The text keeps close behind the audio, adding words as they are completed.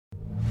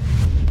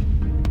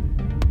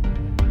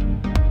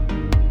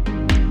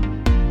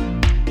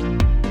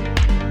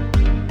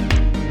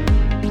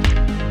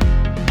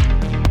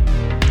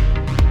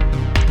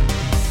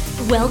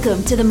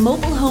Welcome to the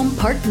Mobile Home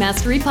Park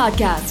Mastery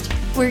Podcast,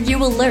 where you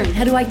will learn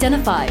how to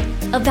identify,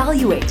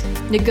 evaluate,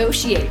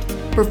 negotiate,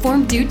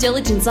 perform due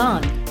diligence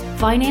on,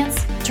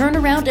 finance, turn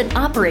around, and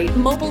operate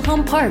mobile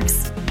home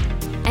parks.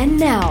 And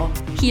now,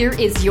 here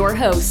is your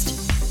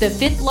host, the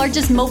fifth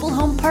largest mobile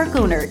home park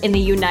owner in the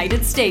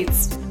United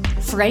States,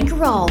 Frank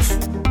Rolfe.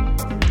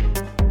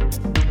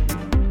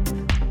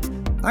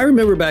 I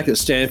remember back at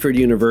Stanford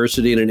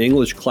University in an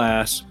English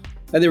class,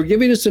 and they were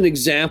giving us an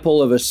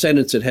example of a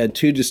sentence that had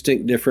two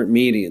distinct different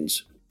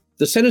meanings.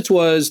 The sentence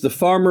was, the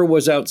farmer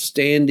was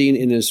outstanding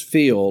in his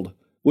field,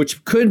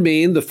 which could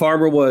mean the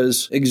farmer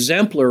was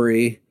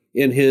exemplary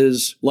in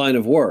his line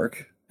of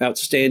work,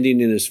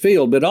 outstanding in his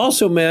field, but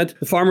also meant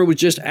the farmer was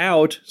just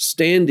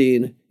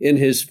outstanding in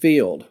his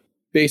field.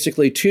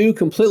 Basically, two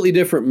completely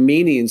different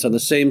meanings on the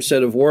same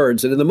set of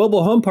words. And in the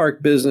mobile home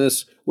park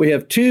business, we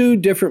have two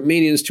different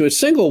meanings to a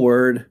single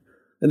word,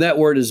 and that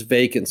word is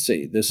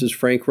vacancy. This is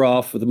Frank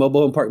Rolfe with the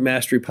Mobile Home Park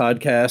Mastery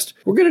Podcast.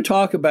 We're going to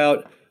talk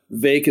about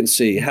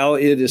vacancy, how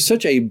it is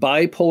such a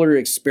bipolar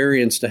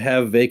experience to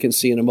have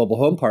vacancy in a mobile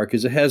home park,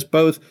 because it has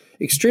both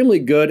extremely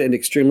good and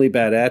extremely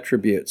bad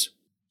attributes.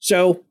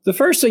 So the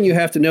first thing you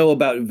have to know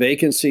about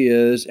vacancy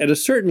is, at a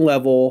certain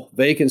level,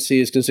 vacancy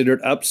is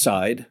considered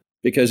upside,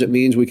 because it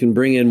means we can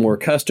bring in more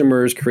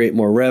customers, create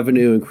more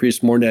revenue,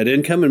 increase more net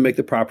income, and make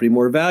the property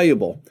more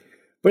valuable.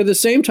 But at the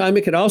same time,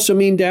 it can also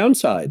mean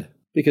downside,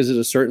 because at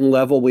a certain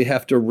level, we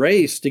have to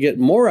race to get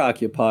more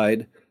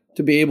occupied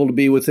to be able to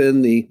be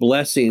within the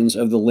blessings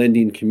of the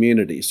lending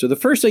community. So the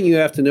first thing you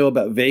have to know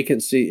about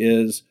vacancy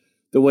is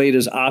the way it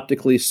is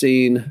optically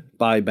seen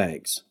by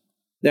banks.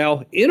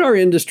 Now, in our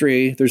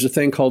industry, there's a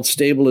thing called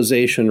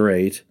stabilization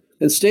rate,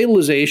 and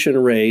stabilization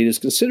rate is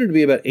considered to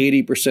be about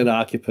 80%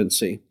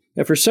 occupancy.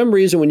 And for some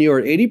reason, when you are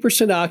at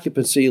 80%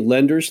 occupancy,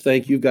 lenders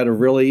think you've got a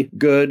really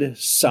good,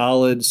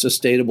 solid,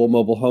 sustainable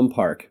mobile home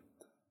park.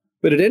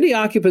 But at any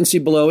occupancy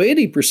below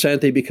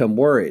 80%, they become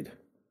worried.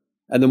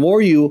 And the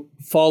more you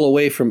fall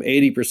away from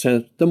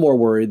 80%, the more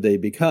worried they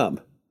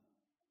become.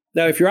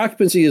 Now, if your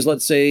occupancy is,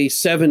 let's say,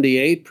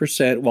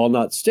 78% while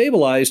not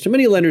stabilized, to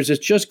many lenders,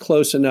 it's just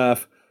close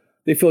enough.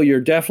 They feel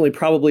you're definitely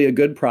probably a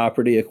good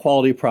property, a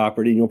quality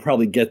property, and you'll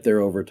probably get there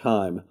over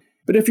time.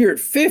 But if you're at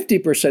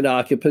 50%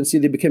 occupancy,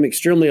 they become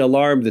extremely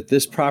alarmed that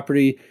this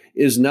property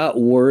is not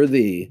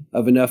worthy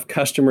of enough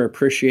customer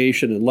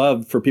appreciation and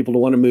love for people to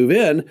want to move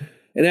in.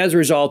 And as a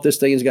result, this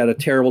thing has got a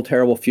terrible,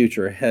 terrible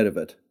future ahead of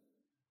it.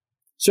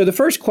 So the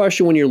first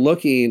question when you're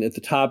looking at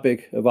the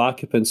topic of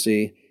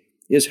occupancy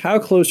is, how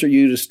close are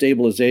you to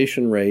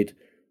stabilization rate?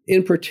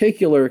 In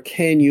particular,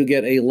 can you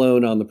get a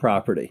loan on the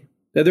property?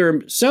 Now, there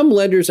are some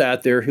lenders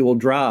out there who will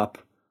drop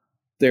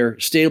their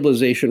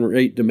stabilization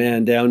rate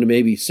demand down to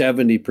maybe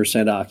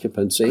 70%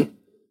 occupancy.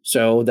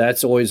 So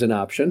that's always an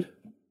option.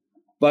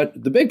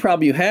 But the big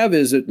problem you have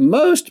is that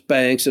most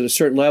banks at a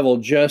certain level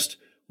just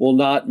will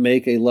not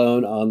make a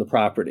loan on the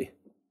property.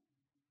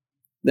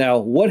 Now,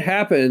 what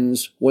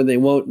happens when they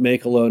won't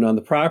make a loan on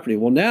the property?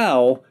 Well,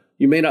 now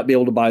you may not be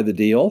able to buy the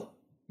deal.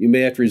 You may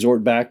have to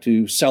resort back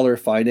to seller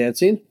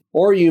financing,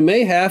 or you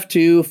may have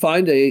to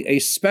find a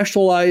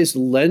specialized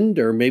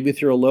lender, maybe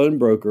through a loan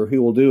broker,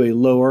 who will do a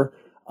lower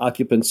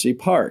occupancy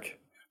park.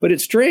 But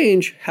it's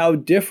strange how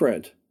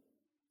different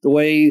the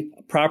way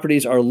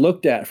properties are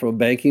looked at from a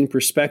banking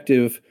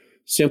perspective,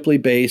 simply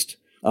based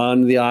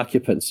on the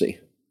occupancy.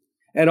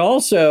 And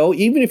also,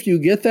 even if you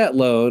get that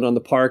loan on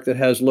the park that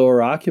has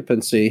lower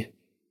occupancy,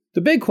 the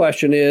big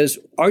question is,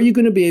 are you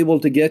going to be able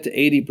to get to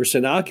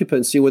 80%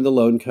 occupancy when the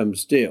loan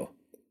comes due?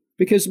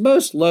 Because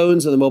most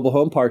loans in the mobile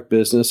home park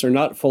business are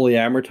not fully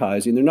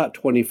amortizing. They're not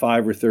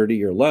 25 or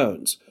 30-year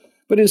loans.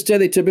 But instead,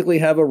 they typically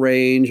have a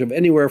range of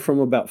anywhere from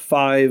about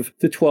 5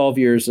 to 12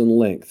 years in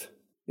length.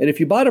 And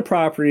if you bought a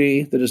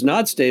property that is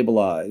not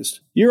stabilized,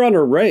 you're on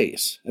a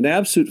race, an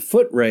absolute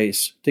foot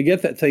race, to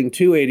get that thing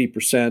to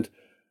 80%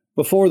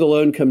 before the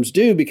loan comes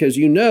due, because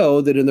you know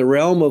that in the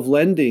realm of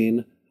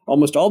lending,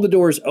 almost all the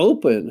doors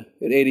open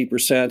at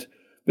 80%,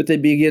 but they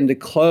begin to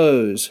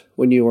close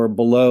when you are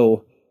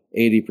below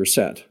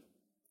 80%.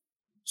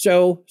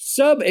 So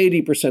sub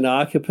 80%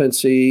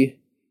 occupancy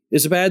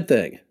is a bad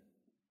thing.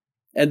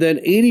 And then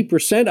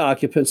 80%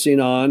 occupancy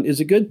on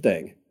is a good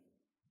thing.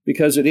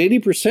 Because at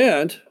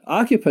 80%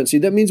 occupancy,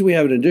 that means we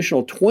have an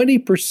additional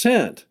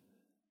 20%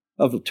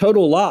 of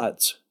total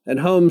lots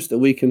and homes that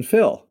we can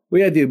fill. We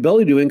have the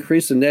ability to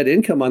increase the net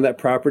income on that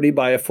property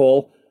by a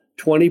full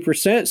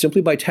 20% simply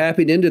by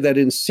tapping into that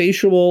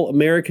insatiable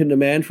American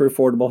demand for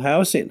affordable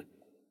housing.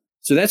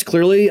 So that's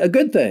clearly a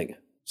good thing.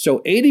 So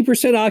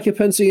 80%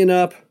 occupancy and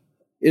up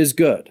is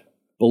good.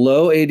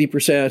 Below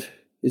 80%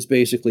 is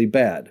basically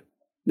bad.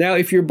 Now,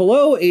 if you're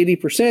below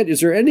 80%,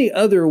 is there any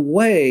other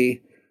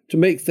way to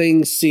make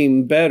things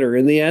seem better?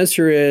 And the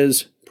answer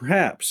is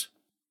perhaps.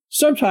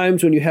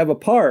 Sometimes when you have a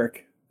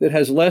park that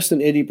has less than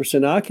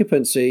 80%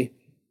 occupancy,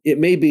 it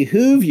may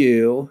behoove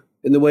you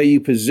in the way you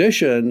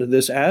position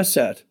this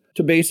asset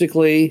to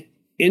basically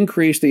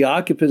increase the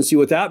occupancy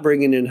without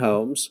bringing in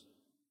homes,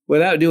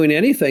 without doing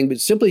anything, but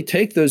simply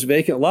take those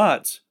vacant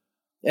lots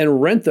and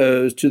rent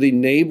those to the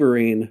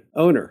neighboring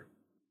owner.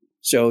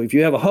 So if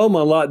you have a home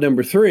on lot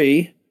number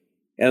 3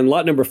 and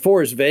lot number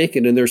 4 is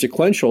vacant and they're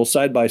sequential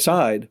side by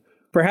side,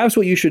 perhaps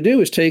what you should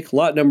do is take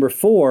lot number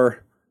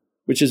 4,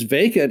 which is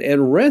vacant,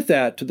 and rent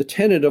that to the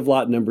tenant of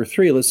lot number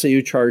 3. Let's say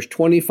you charge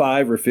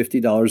 $25 or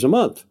 $50 a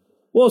month.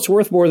 Well, it's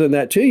worth more than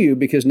that to you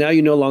because now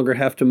you no longer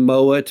have to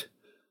mow it.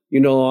 You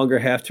no longer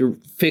have to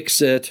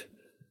fix it.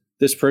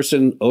 This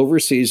person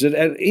oversees it.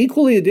 And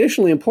equally,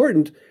 additionally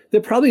important,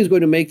 that probably is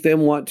going to make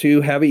them want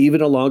to have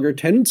even a longer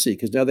tenancy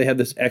because now they have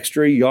this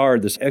extra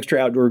yard, this extra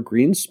outdoor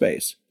green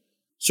space.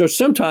 So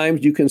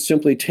sometimes you can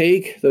simply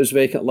take those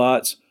vacant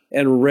lots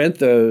and rent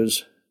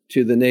those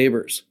to the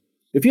neighbors.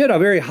 If you had a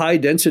very high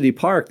density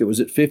park that was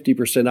at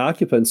 50%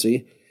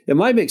 occupancy, it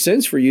might make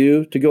sense for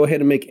you to go ahead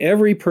and make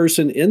every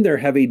person in there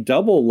have a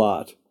double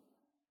lot,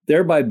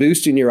 thereby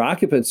boosting your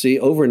occupancy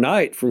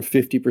overnight from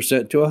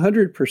 50% to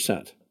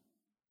 100%.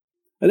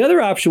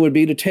 Another option would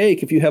be to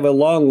take, if you have a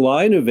long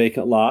line of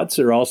vacant lots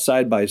that are all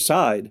side by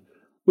side,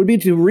 would be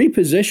to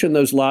reposition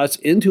those lots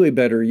into a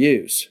better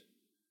use.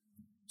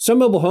 Some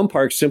mobile home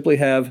parks simply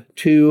have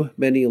too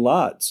many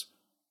lots.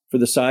 For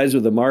the size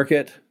of the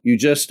market, you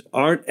just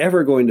aren't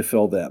ever going to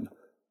fill them.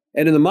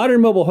 And in the modern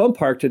mobile home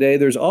park today,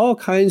 there's all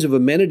kinds of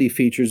amenity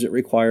features that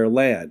require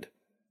land.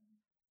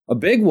 A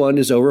big one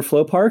is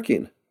overflow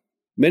parking.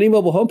 Many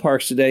mobile home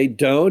parks today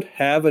don't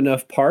have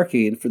enough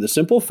parking for the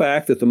simple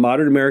fact that the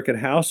modern American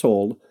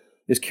household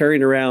is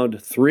carrying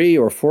around 3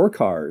 or 4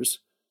 cars,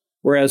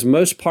 whereas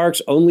most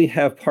parks only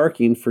have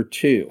parking for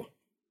 2.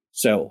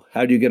 So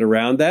how do you get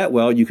around that?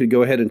 Well, you could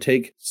go ahead and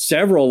take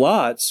several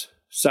lots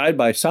side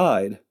by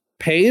side,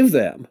 pave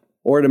them,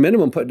 or at a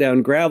minimum put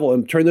down gravel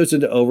and turn those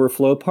into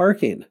overflow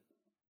parking,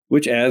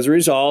 which as a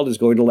result is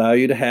going to allow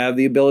you to have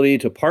the ability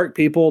to park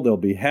people. They'll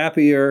be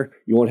happier.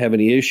 You won't have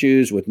any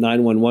issues with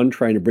 911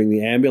 trying to bring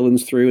the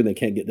ambulance through and they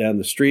can't get down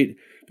the street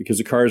because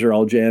the cars are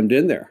all jammed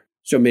in there.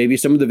 So maybe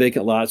some of the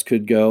vacant lots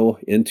could go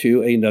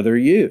into another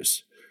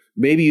use.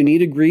 Maybe you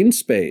need a green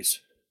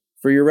space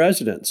for your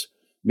residents.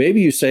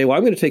 Maybe you say, well,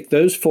 I'm going to take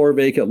those 4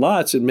 vacant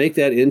lots and make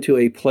that into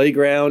a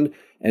playground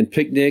and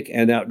picnic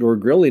and outdoor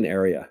grilling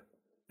area.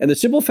 And the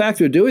simple fact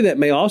of doing that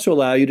may also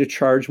allow you to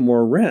charge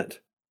more rent.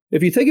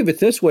 If you think of it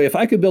this way, if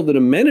I could build an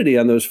amenity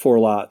on those 4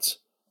 lots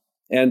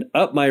and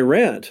up my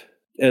rent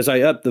as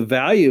I up the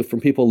value from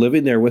people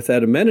living there with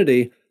that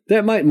amenity,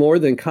 that might more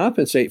than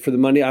compensate for the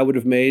money I would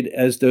have made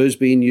as those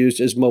being used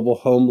as mobile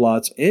home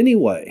lots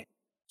anyway.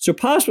 So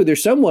possibly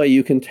there's some way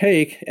you can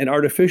take and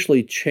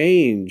artificially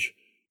change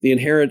the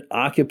inherent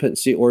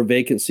occupancy or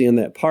vacancy in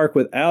that park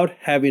without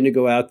having to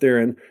go out there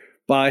and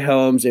buy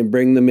homes and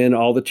bring them in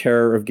all the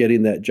terror of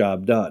getting that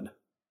job done.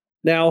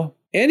 Now,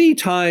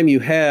 anytime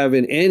you have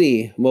in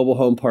any mobile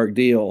home park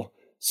deal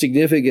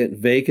significant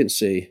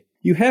vacancy,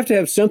 you have to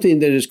have something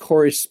that is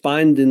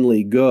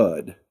correspondingly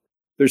good.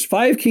 There's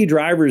 5 key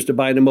drivers to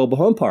buying a mobile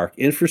home park: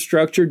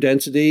 infrastructure,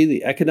 density,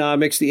 the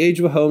economics, the age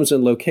of homes,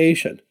 and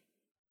location.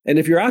 And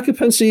if your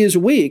occupancy is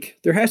weak,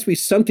 there has to be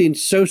something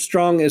so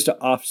strong as to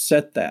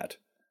offset that.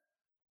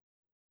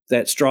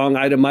 That strong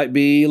item might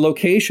be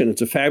location.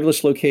 It's a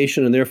fabulous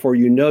location, and therefore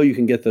you know you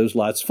can get those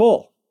lots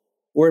full.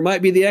 Or it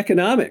might be the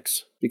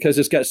economics, because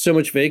it's got so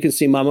much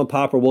vacancy, mom and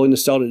pop are willing to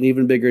sell it at an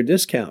even bigger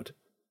discount.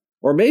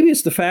 Or maybe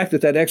it's the fact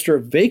that that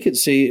extra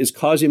vacancy is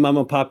causing mom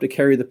and pop to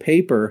carry the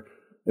paper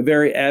at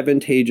very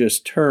advantageous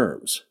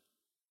terms.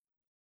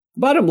 The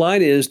bottom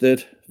line is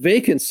that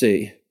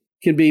vacancy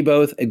can be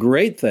both a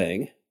great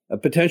thing, a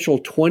potential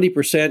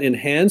 20%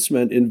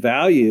 enhancement in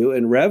value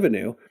and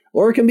revenue,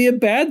 or it can be a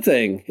bad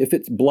thing if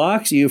it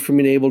blocks you from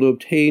being able to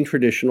obtain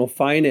traditional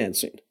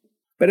financing.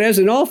 But as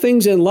in all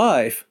things in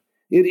life,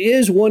 it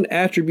is one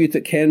attribute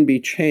that can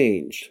be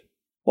changed.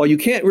 While you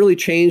can't really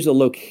change the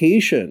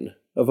location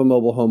of a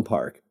mobile home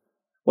park,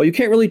 while you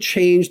can't really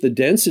change the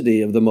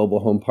density of the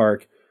mobile home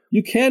park,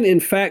 you can in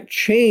fact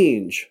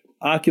change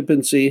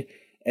occupancy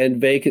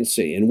and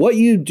vacancy. And what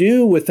you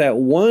do with that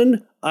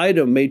one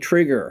item may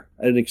trigger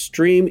an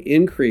extreme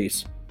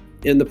increase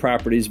in the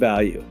property's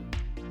value.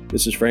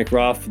 This is Frank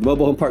Roth, the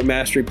Mobile Home Park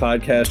Mastery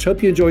Podcast.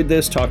 Hope you enjoyed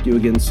this. Talk to you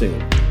again soon.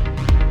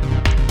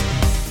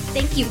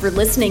 Thank you for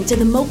listening to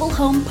the Mobile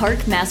Home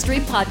Park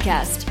Mastery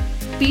Podcast.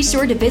 Be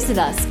sure to visit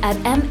us at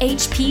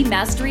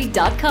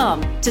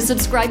mhpmastery.com to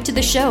subscribe to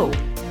the show,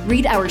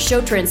 read our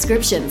show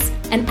transcriptions,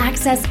 and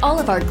access all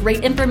of our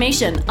great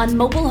information on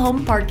mobile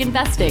home park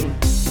investing.